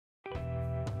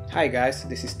Hi guys,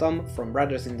 this is Tom from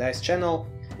Brothers in Dice channel,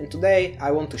 and today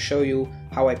I want to show you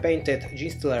how I painted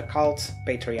Genestealer Cults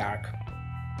Patriarch.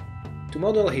 To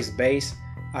model his base,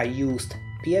 I used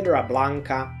Piedra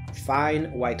Blanca,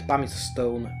 fine white pumice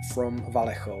stone from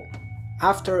Vallejo.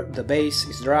 After the base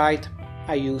is dried,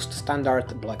 I used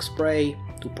standard black spray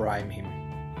to prime him.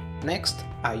 Next,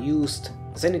 I used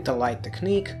Zenithal Light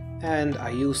technique and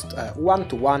I used a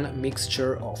 1-to-1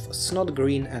 mixture of Snot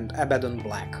Green and Abaddon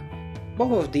Black.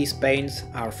 Both of these paints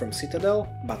are from Citadel,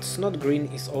 but Snot Green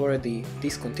is already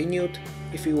discontinued.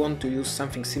 If you want to use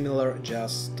something similar,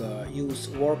 just use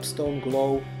Warpstone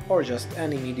Glow or just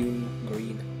any medium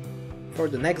green. For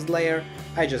the next layer,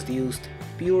 I just used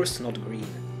pure Snot Green.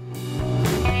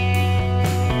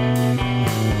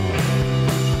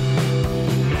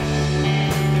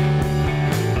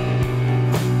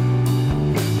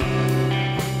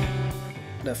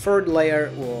 The third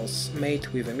layer was made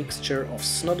with a mixture of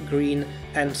Snot Green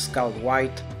and Skull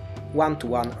White,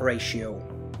 1-to-1 ratio.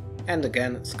 And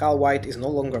again, Skull White is no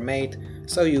longer made,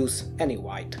 so use any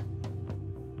white.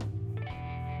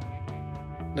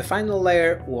 The final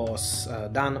layer was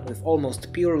done with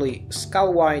almost purely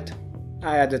Skull White.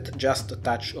 I added just a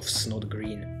touch of Snot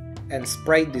Green and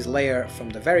sprayed this layer from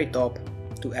the very top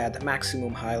to add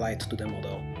maximum highlight to the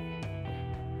model.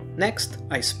 Next,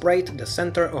 I sprayed the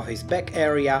center of his back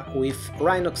area with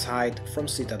Rhinox hide from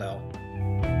Citadel.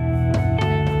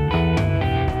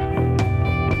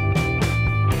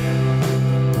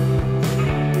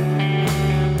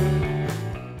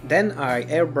 Then I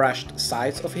airbrushed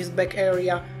sides of his back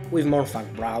area with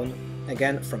Mornfang Brown,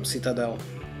 again from Citadel,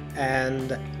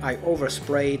 and I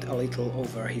oversprayed a little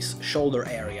over his shoulder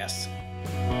areas.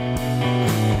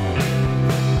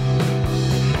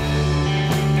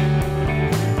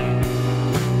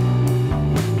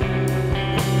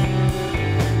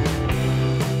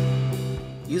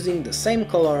 Using the same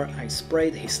color, I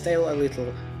sprayed his tail a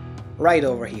little right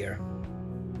over here.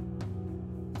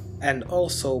 And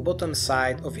also bottom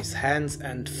side of his hands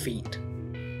and feet.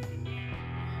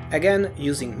 Again,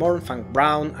 using Mornfang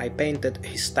Brown, I painted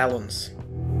his talons.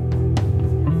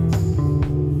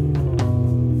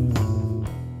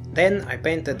 Then I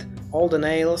painted all the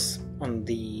nails on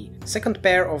the second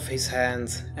pair of his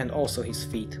hands and also his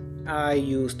feet. I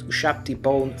used Ushabti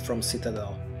Bone from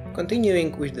Citadel.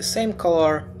 Continuing with the same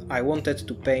color, I wanted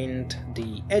to paint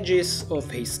the edges of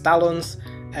his talons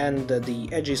and the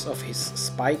edges of his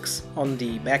spikes on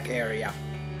the back area.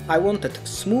 I wanted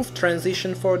smooth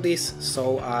transition for this,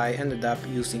 so I ended up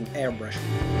using airbrush.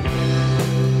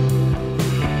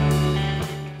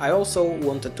 I also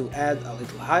wanted to add a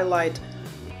little highlight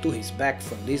to his back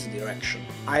from this direction.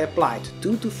 I applied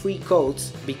 2 to 3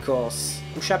 coats because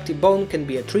Ushabti Bone can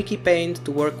be a tricky paint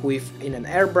to work with in an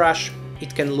airbrush.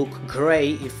 It can look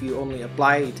grey if you only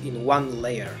apply it in one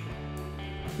layer.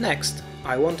 Next,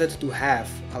 I wanted to have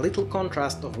a little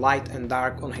contrast of light and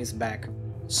dark on his back,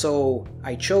 so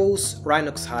I chose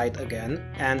Rhinox hide again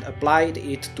and applied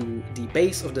it to the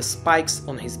base of the spikes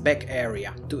on his back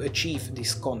area to achieve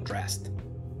this contrast.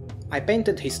 I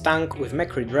painted his tongue with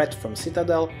Mechrid Red from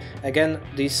Citadel. Again,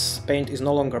 this paint is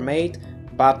no longer made,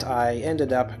 but I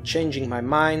ended up changing my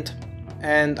mind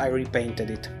and I repainted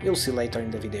it. You'll see later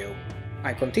in the video.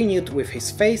 I continued with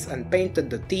his face and painted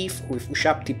the teeth with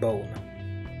Ushabti Bone.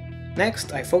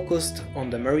 Next, I focused on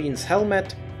the Marine's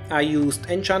helmet. I used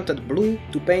Enchanted Blue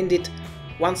to paint it.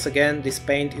 Once again, this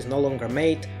paint is no longer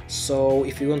made, so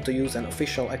if you want to use an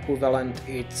official equivalent,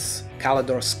 it's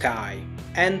Caledor Sky.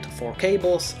 And for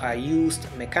cables, I used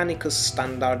Mechanicus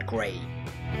Standard Grey.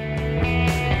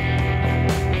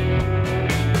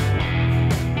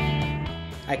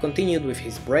 I continued with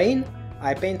his brain.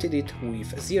 I painted it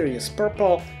with Sirius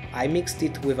Purple. I mixed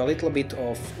it with a little bit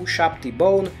of Ushabti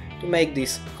Bone to make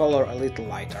this color a little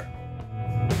lighter.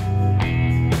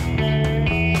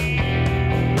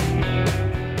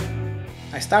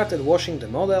 I started washing the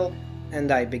model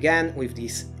and I began with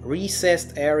these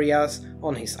recessed areas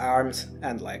on his arms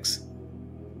and legs.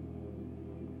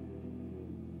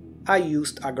 I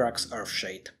used Agrax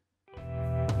Earthshade.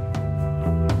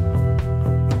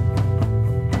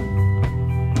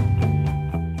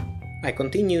 I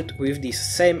continued with these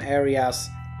same areas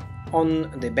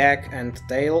on the back and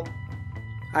tail.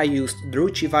 I used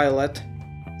Druchii Violet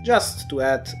just to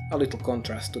add a little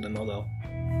contrast to the model.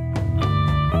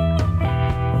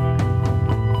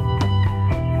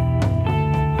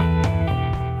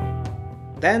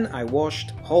 Then I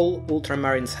washed whole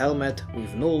Ultramarine's helmet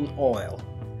with Nuln Oil.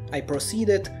 I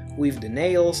proceeded with the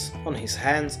nails on his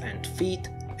hands and feet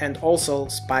and also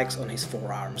spikes on his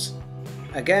forearms.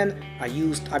 Again, I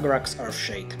used Agrax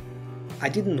Earthshade. I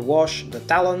didn't wash the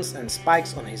talons and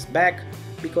spikes on his back,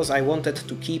 because I wanted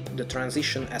to keep the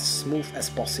transition as smooth as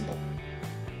possible.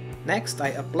 Next I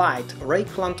applied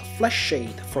Reikland Flesh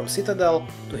Shade from Citadel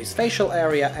to his facial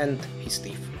area and his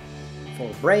teeth. For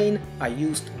brain I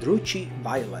used Druchii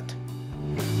Violet.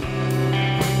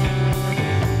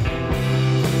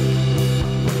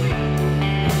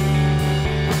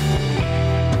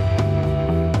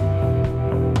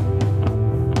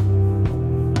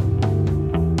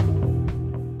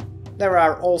 There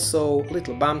are also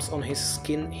little bumps on his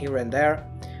skin here and there.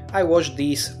 I washed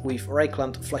these with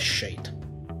Reikland Flesh Shade.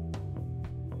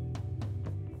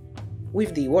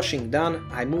 With the washing done,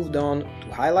 I moved on to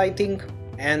highlighting,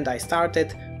 and I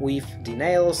started with the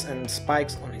nails and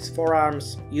spikes on his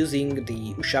forearms using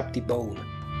the Ushabti bone.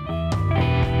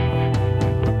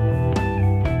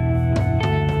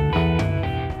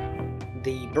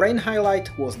 The brain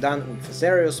highlight was done with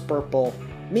Xerios purple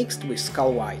mixed with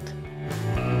skull white.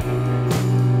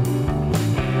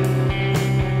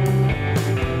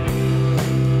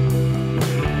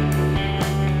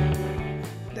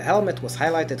 The helmet was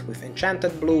highlighted with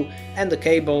Enchanted Blue and the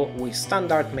cable with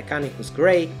standard Mechanicus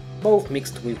Grey, both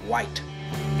mixed with white.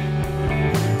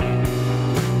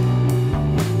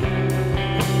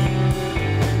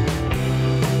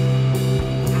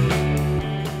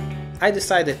 I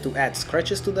decided to add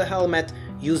scratches to the helmet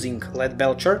using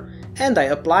Leadbelcher, and I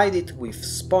applied it with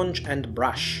sponge and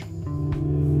brush.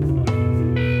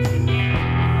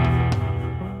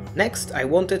 Next I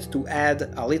wanted to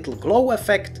add a little glow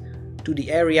effect to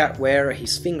the area where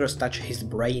his fingers touch his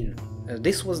brain.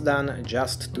 This was done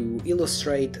just to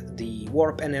illustrate the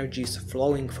warp energies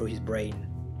flowing through his brain.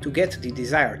 To get the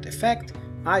desired effect,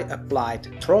 I applied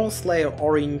Trollslayer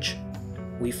Orange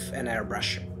with an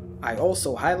airbrush. I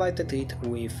also highlighted it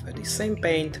with the same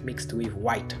paint mixed with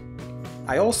white.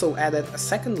 I also added a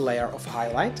second layer of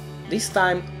highlight, this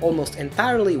time almost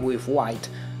entirely with white.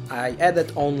 I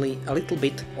added only a little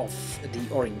bit of the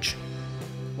orange.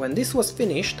 When this was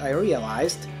finished, I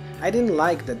realized I didn't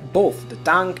like that both the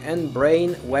tongue and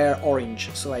brain were orange,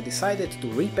 so I decided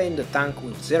to repaint the tongue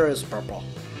with Xerios purple.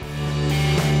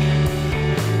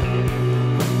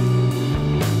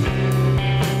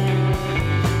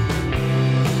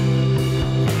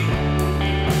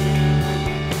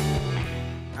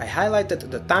 I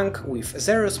highlighted the tongue with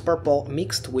Xerios purple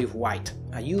mixed with white.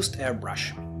 I used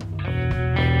airbrush.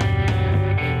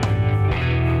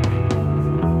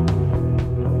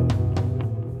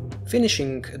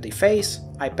 Finishing the face,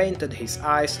 I painted his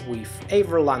eyes with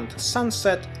Averland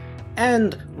Sunset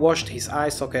and washed his eye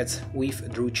sockets with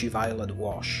Druchii Violet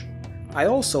wash. I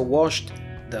also washed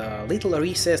the little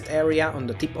recessed area on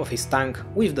the tip of his tongue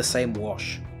with the same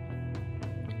wash.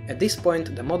 At this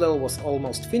point the model was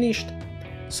almost finished,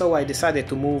 so I decided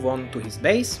to move on to his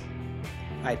base.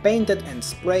 I painted and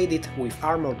sprayed it with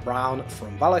Armor Brown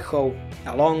from Vallejo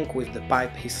along with the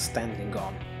pipe he's standing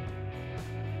on.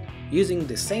 Using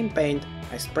the same paint,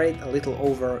 I sprayed a little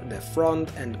over the front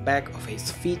and back of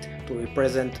his feet to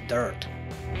represent dirt.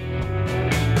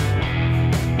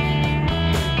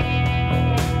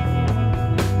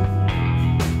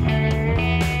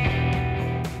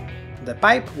 The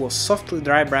pipe was softly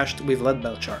dry brushed with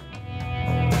Leadbelcher.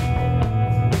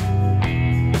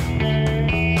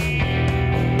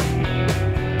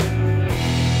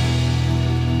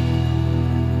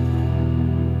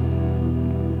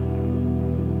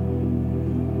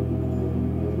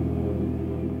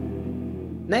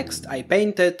 Next I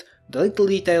painted the little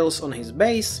details on his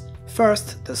base.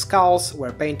 First the skulls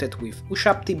were painted with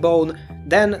Ushabti bone,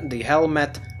 then the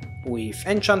helmet with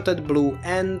Enchanted Blue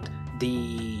and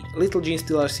the little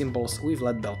Genestealer symbols with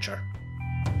Leadbelcher.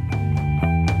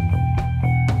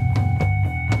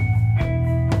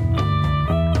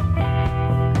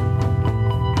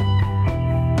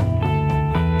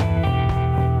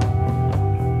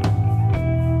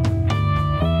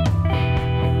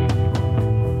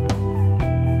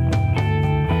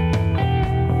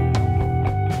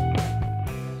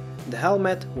 The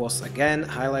helmet was again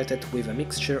highlighted with a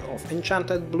mixture of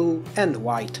Enchanted Blue and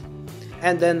white,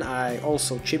 and then I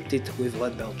also chipped it with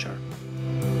Leadbelcher.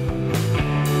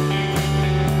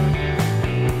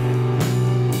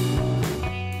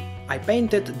 I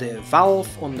painted the valve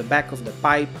on the back of the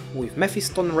pipe with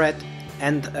Mephiston Red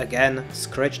and again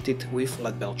scratched it with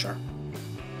Leadbelcher.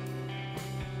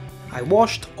 I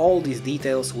washed all these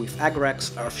details with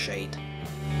Agrax Earthshade.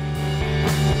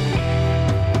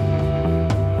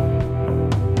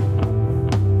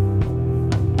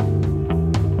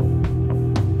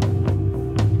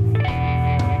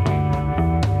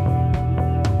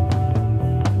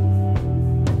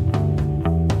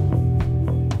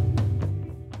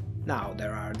 Now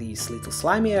there are these little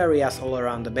slimy areas all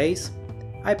around the base.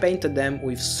 I painted them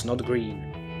with snot green.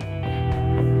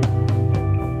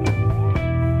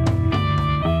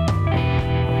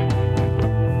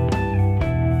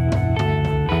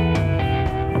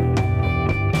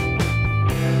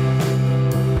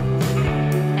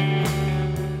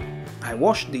 I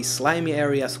washed these slimy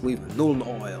areas with Nuln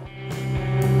oil.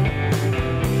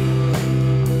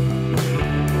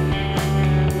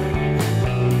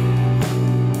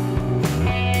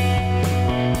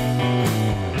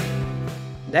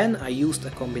 Then I used a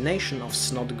combination of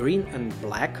snot green and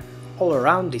black all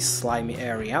around these slimy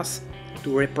areas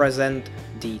to represent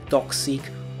the toxic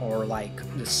or like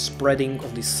the spreading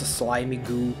of this slimy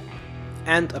goo,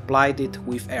 and applied it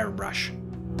with airbrush.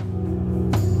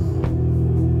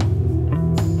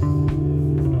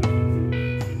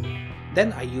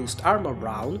 Then I used Armor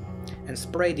Brown and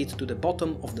sprayed it to the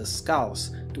bottom of the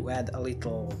skulls to add a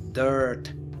little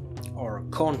dirt or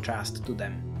contrast to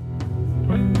them.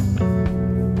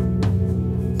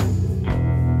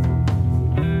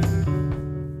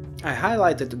 I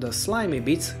highlighted the slimy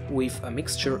bits with a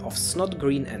mixture of snot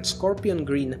green and scorpion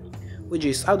green, which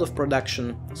is out of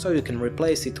production, so you can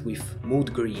replace it with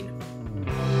mood green.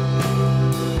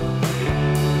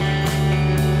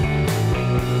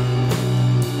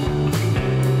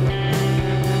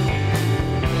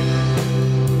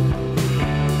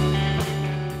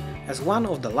 As one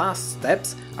of the last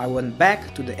steps, I went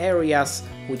back to the areas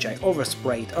which I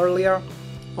oversprayed earlier,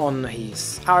 on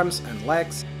his arms and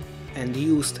legs, and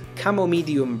used Camo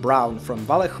Medium Brown from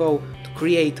Vallejo to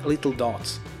create little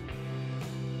dots.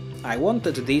 I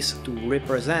wanted this to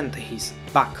represent his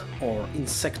bug or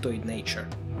insectoid nature.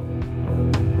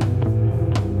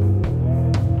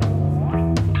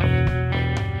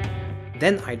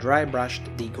 Then I dry brushed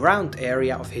the ground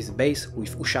area of his base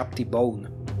with Ushapti bone.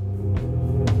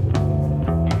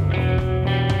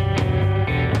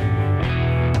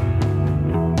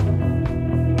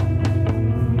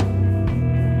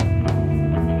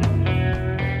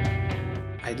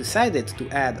 I decided to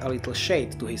add a little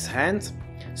shade to his hands,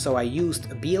 so I used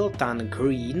Bieltan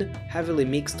green heavily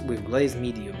mixed with glaze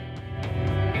medium.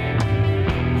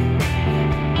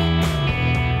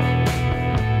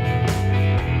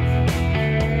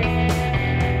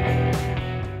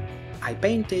 I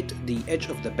painted the edge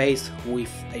of the base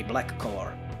with a black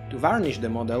color. To varnish the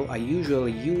model I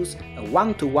usually use a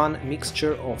 1-to-1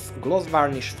 mixture of gloss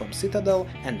varnish from Citadel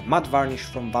and matte varnish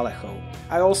from Vallejo.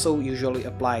 I also usually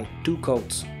apply 2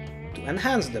 coats. To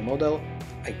enhance the model,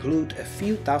 I glued a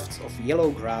few tufts of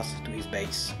yellow grass to his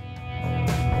base.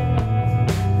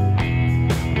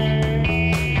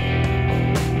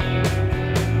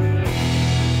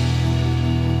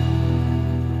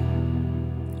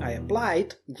 I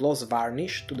applied gloss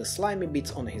varnish to the slimy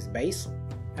bits on his base,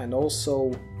 and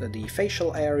also the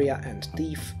facial area and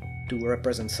teeth to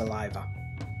represent saliva.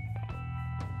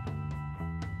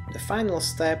 The final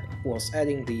step was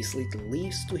adding these little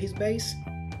leaves to his base.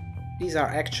 These are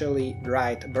actually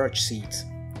dried birch seeds,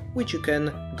 which you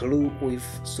can glue with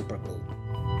superglue.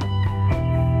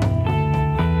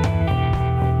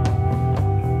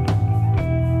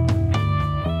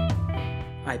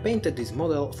 I painted this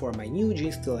model for my new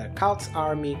Genestealer Cults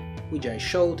army, which I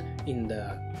showed in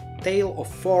the Tale of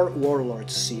 4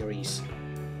 Warlords series.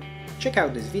 Check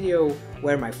out this video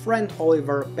where my friend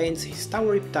Oliver paints his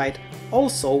Tower Riptide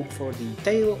also for the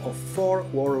Tale of 4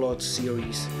 Warlords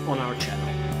series on our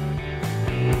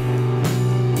channel.